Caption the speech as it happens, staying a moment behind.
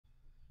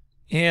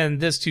In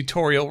this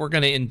tutorial, we're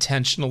going to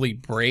intentionally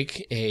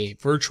break a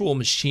virtual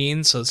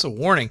machine, so it's a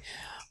warning.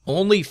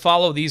 Only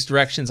follow these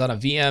directions on a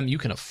VM you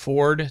can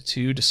afford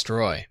to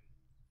destroy.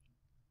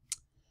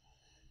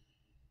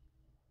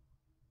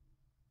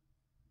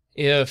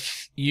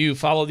 If you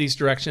follow these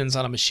directions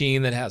on a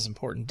machine that has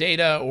important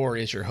data or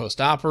is your host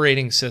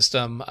operating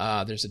system,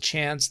 there's a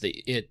chance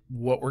that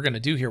what we're going to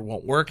do here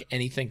won't work.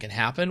 Anything can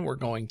happen. We're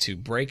going to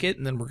break it,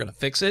 and then we're going to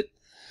fix it.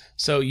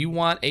 So you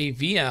want a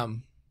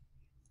VM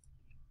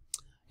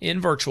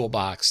in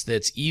VirtualBox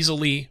that's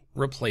easily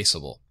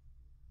replaceable.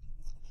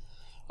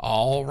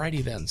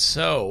 Alrighty then.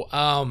 So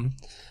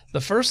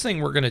the first thing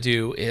we're going to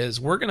do is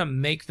we're going to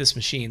make this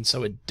machine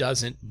so it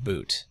doesn't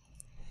boot.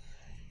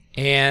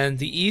 And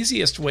the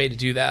easiest way to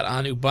do that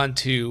on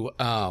Ubuntu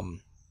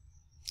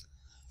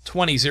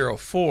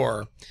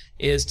 20.04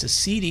 is to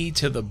cd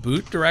to the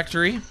boot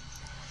directory,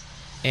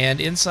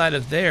 and inside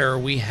of there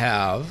we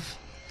have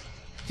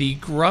the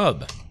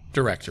grub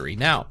directory.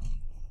 Now,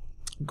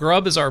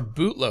 grub is our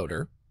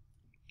bootloader,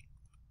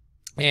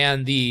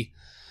 and the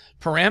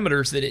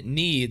parameters that it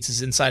needs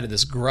is inside of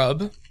this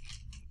grub.cfg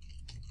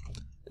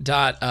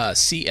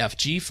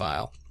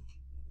file.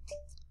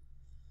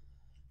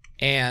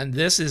 And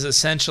this is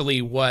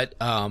essentially what,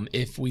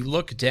 if we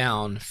look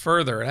down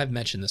further, and I've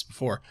mentioned this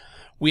before,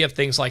 we have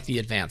things like the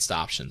advanced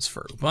options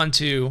for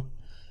Ubuntu.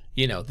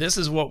 You know, this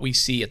is what we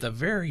see at the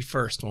very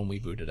first when we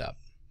boot it up.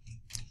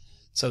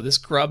 So this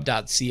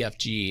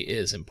grub.cfg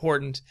is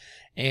important,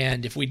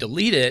 and if we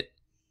delete it,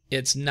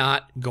 it's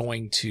not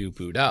going to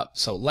boot up.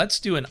 So let's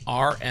do an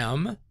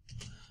rm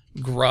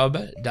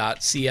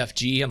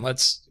grub.cfg, and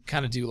let's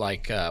kind of do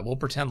like, we'll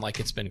pretend like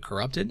it's been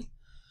corrupted.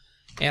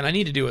 And I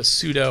need to do a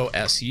sudo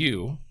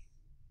su.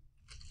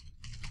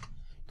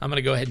 I'm going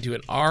to go ahead and do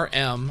an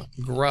rm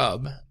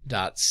grub.cfg.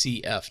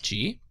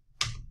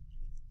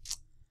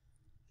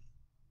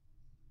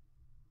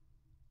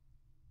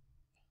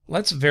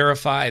 Let's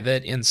verify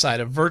that inside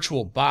of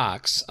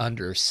VirtualBox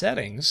under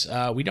settings,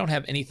 we don't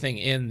have anything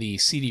in the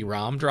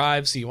CD-ROM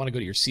drive. So you want to go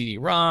to your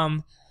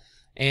CD-ROM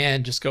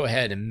and just go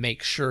ahead and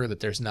make sure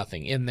that there's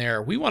nothing in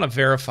there. We want to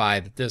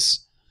verify that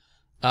this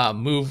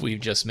move we've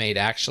just made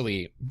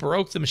actually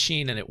broke the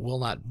machine and it will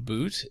not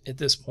boot at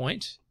this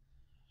point.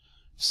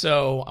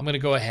 So I'm going to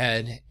go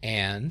ahead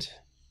and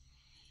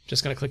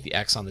just going to click the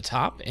X on the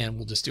top, and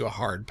we'll just do a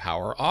hard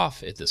power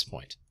off at this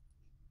point.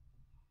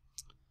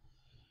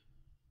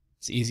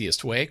 It's the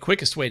easiest way,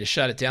 quickest way to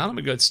shut it down. I'm going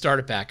to go ahead and start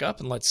it back up,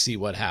 and let's see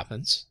what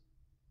happens.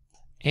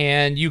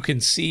 And you can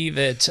see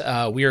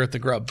that we are at the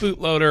grub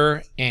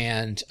bootloader,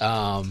 and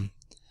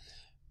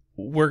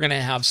we're going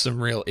to have some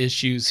real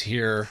issues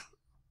here.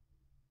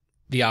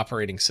 The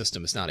operating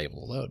system is not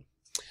able to load.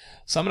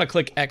 So I'm going to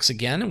click X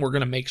again, and we're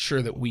going to make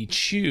sure that we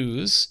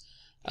choose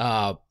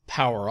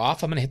power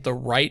off. I'm going to hit the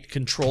right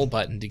control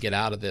button to get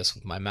out of this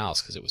with my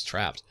mouse because it was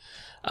trapped.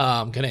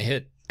 I'm going to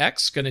hit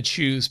X, going to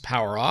choose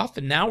power off,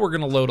 and now we're going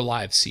to load a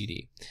live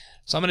CD.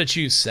 So I'm going to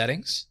choose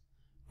settings.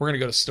 We're going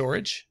to go to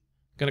storage.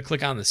 I'm going to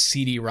click on the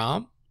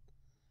CD-ROM.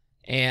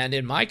 And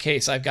in my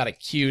case, I've got it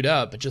queued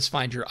up, but just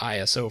find your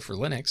ISO for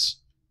Linux.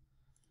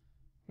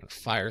 I'm going to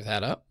fire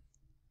that up.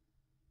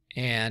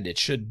 And it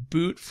should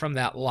boot from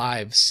that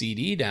live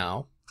CD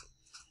now,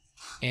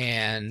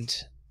 and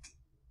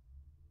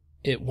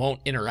it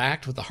won't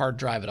interact with the hard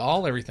drive at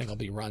all. Everything will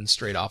be run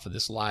straight off of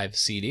this live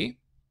CD.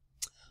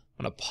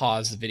 I'm going to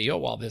pause the video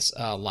while this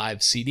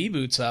live CD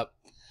boots up,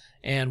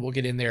 and we'll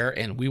get in there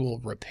and we will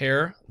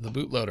repair the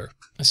bootloader.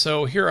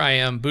 So here I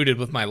am booted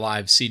with my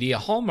live CD. A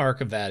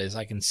hallmark of that is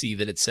I can see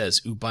that it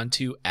says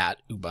Ubuntu at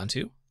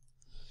Ubuntu.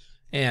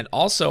 And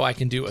also I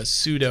can do a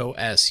sudo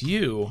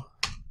su,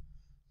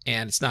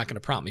 and it's not going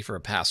to prompt me for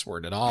a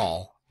password at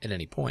all at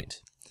any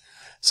point.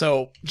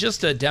 So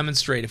just to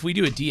demonstrate, if we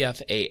do a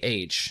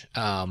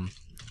df-ah,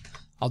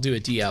 I'll do a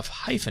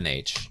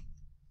df-h.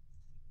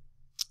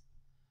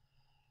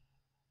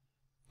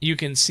 You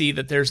can see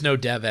that there's no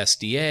dev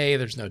SDA,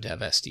 there's no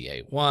dev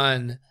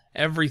SDA1.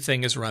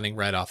 Everything is running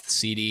right off the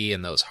CD,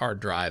 and those hard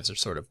drives are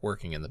sort of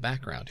working in the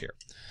background here.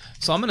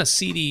 So I'm going to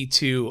cd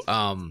to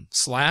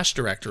slash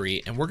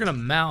directory, and we're going to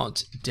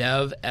mount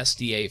dev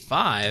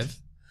SDA5,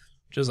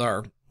 which is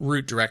our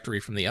root directory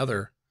from the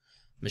other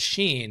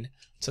machine,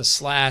 to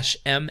slash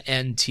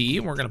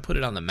mnt. We're going to put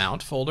it on the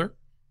mount folder.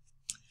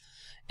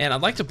 And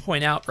I'd like to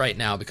point out right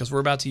now, because we're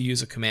about to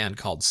use a command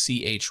called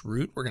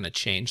chroot, we're going to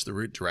change the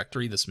root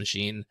directory this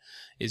machine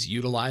is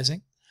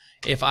utilizing.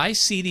 If I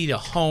cd to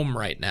home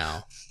right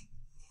now,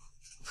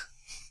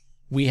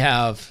 we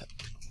have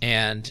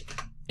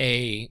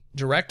a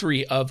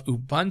directory of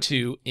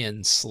Ubuntu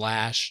in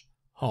slash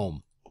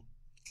home.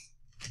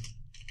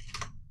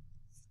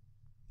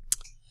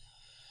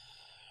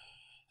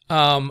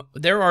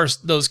 There are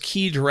those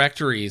key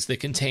directories that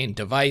contain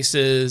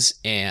devices,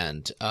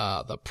 and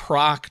the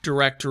proc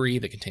directory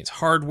that contains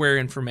hardware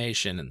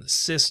information, and the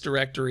sys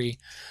directory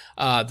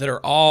that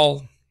are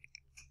all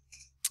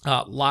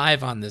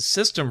live on this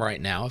system right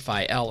now. If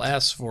I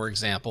ls, for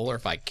example, or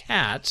if I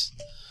cat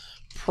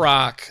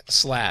proc /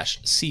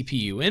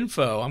 CPU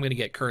info, I'm going to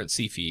get current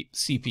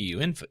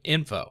CPU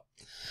info.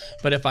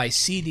 But if I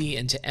cd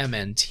into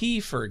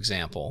MNT, for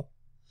example,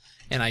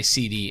 and I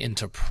cd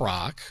into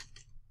proc,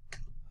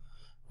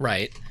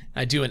 right,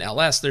 I do an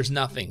ls, there's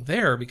nothing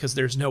there because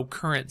there's no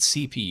current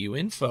CPU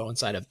info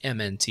inside of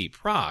MNT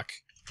proc,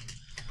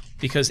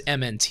 because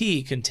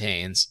MNT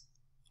contains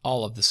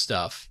all of the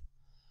stuff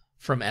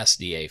from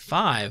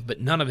SDA5, but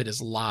none of it is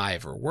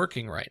live or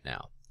working right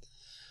now.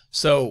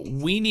 So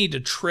we need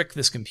to trick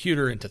this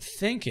computer into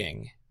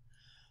thinking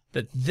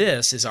that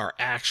this is our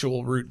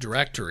actual root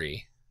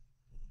directory.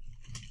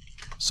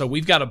 So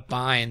we've got to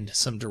bind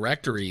some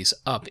directories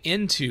up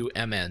into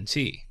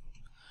MNT.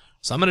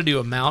 So I'm going to do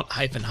a mount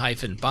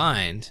 --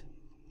 bind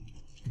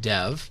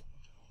dev,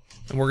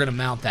 and we're going to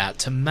mount that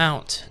to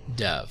mount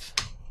dev.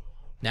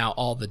 Now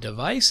all the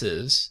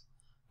devices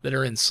that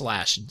are in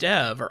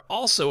 /dev are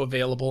also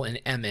available in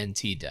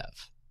MNT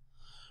dev.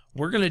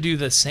 We're going to do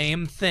the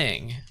same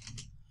thing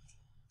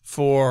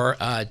for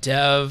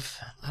dev,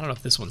 I don't know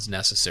if this one's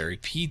necessary,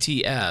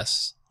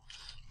 PTS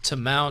to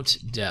mount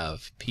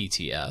dev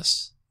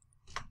PTS.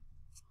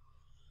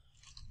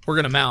 We're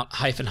going to mount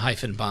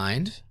 --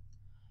 bind.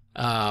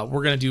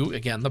 We're going to do,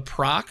 again, the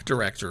proc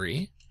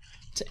directory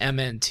to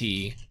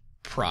MNT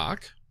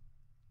proc.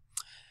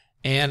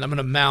 And I'm going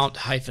to mount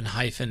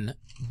 --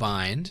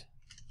 bind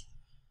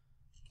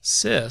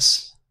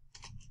sys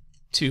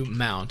to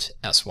mount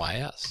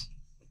sys.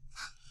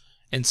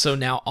 And so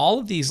now all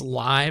of these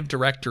live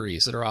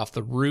directories that are off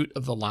the root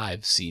of the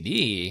live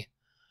CD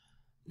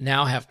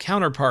now have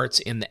counterparts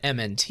in the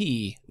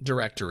MNT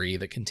directory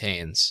that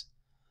contains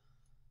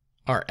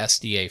our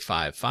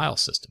SDA5 file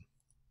system.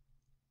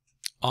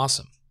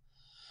 Awesome.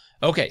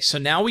 Okay, so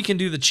now we can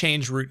do the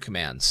change root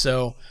command.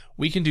 So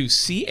we can do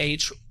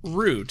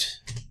chroot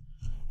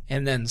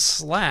and then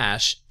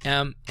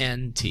 /MNT.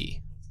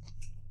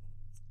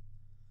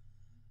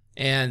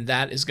 And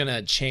that is going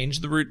to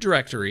change the root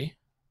directory.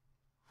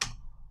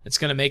 It's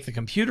going to make the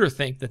computer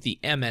think that the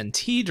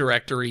MNT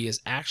directory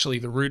is actually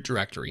the root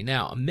directory.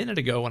 Now, a minute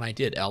ago when I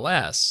did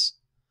ls,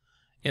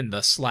 in the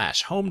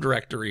 /home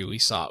directory we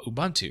saw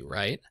Ubuntu,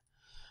 right?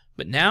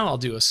 But now I'll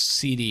do a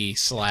cd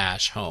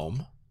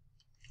 /home,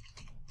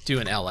 do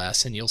an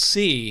ls, and you'll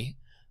see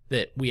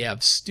that we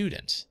have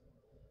student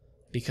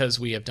because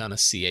we have done a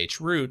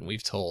chroot and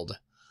we've told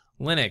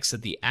Linux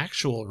that the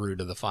actual root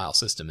of the file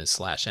system is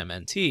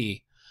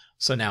 /MNT,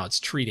 so now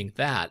it's treating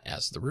that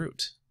as the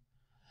root.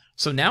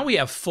 So now we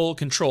have full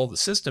control of the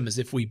system as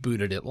if we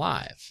booted it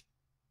live.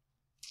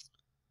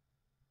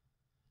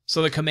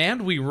 So the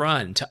command we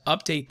run to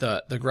update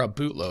the grub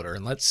bootloader,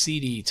 and let's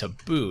cd to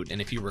boot, and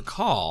if you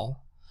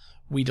recall,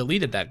 we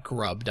deleted that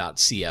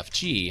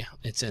grub.cfg.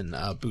 It's in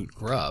boot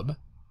grub.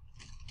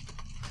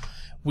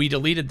 We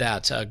deleted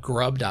that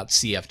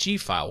grub.cfg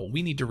file. Well,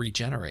 we need to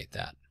regenerate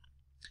that.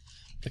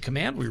 The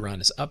command we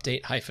run is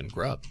update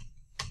 -grub.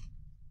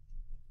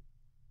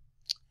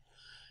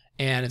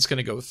 And it's going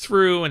to go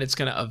through and it's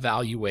going to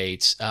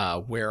evaluate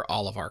where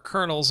all of our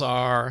kernels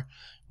are,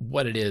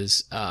 what it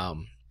is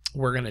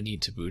we're going to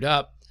need to boot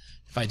up.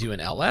 If I do an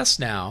ls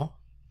now,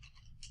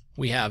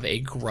 we have a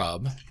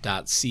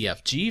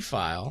grub.cfg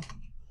file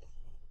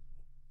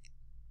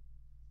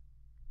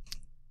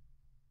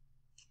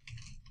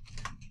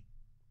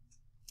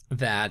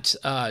that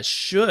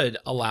should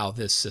allow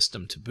this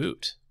system to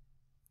boot.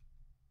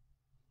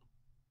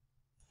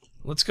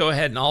 Let's go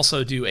ahead and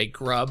also do a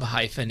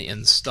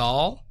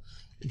grub-install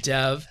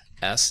dev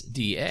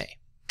SDA.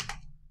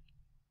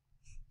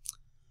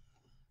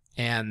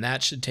 And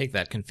that should take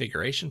that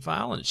configuration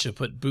file and it should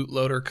put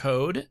bootloader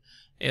code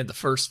in the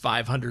first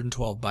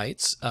 512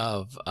 bytes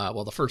of,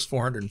 well, the first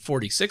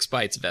 446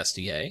 bytes of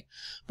SDA,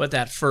 but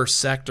that first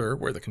sector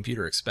where the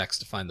computer expects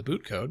to find the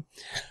boot code.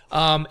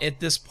 At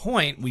this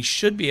point, we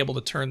should be able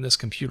to turn this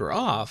computer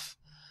off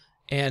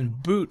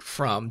and boot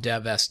from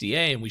dev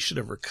SDA, and we should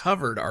have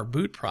recovered our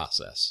boot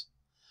process.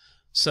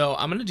 So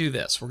I'm going to do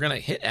this. We're going to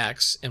hit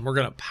X, and we're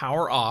going to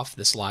power off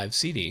this live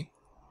CD.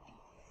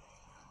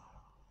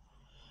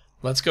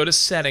 Let's go to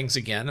settings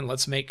again, and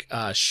let's make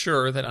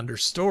sure that under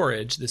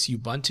storage, this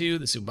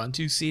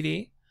Ubuntu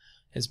CD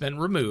has been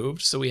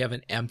removed, so we have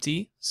an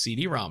empty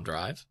CD-ROM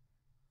drive.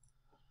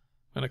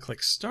 I'm going to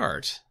click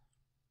Start.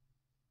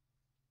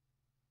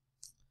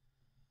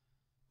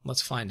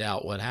 Let's find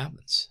out what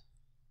happens.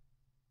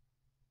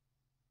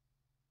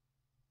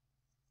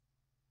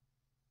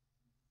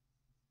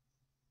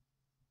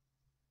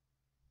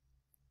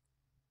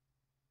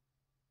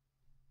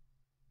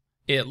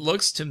 It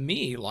looks to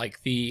me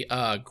like the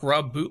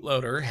grub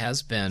bootloader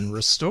has been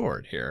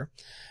restored here.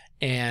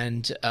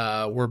 And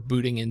we're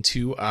booting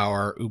into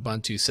our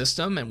Ubuntu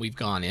system, and we've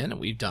gone in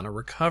and we've done a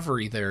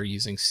recovery there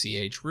using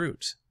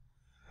chroot.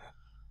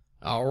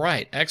 All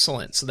right,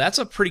 excellent. So that's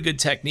a pretty good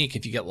technique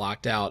if you get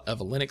locked out of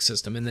a Linux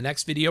system. In the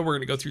next video, we're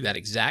going to go through that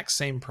exact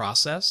same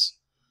process,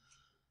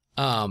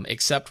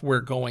 except we're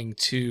going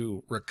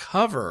to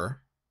recover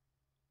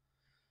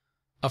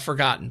a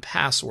forgotten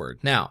password.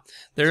 Now,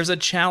 there's a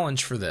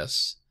challenge for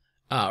this.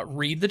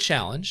 Read the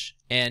challenge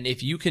And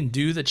if you can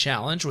do the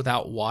challenge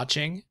without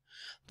watching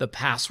the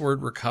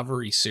password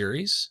recovery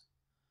series,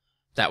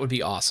 that would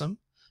be awesome.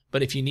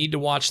 But if you need to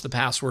watch the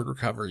password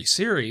recovery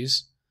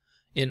series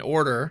in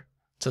order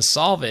to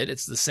solve it,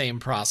 it's the same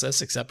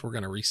process, except we're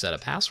going to reset a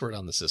password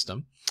on the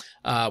system.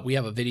 We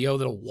have a video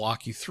that'll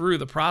walk you through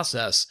the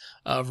process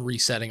of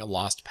resetting a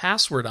lost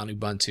password on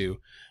Ubuntu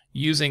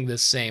using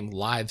this same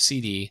live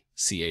CD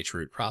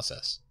chroot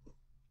process.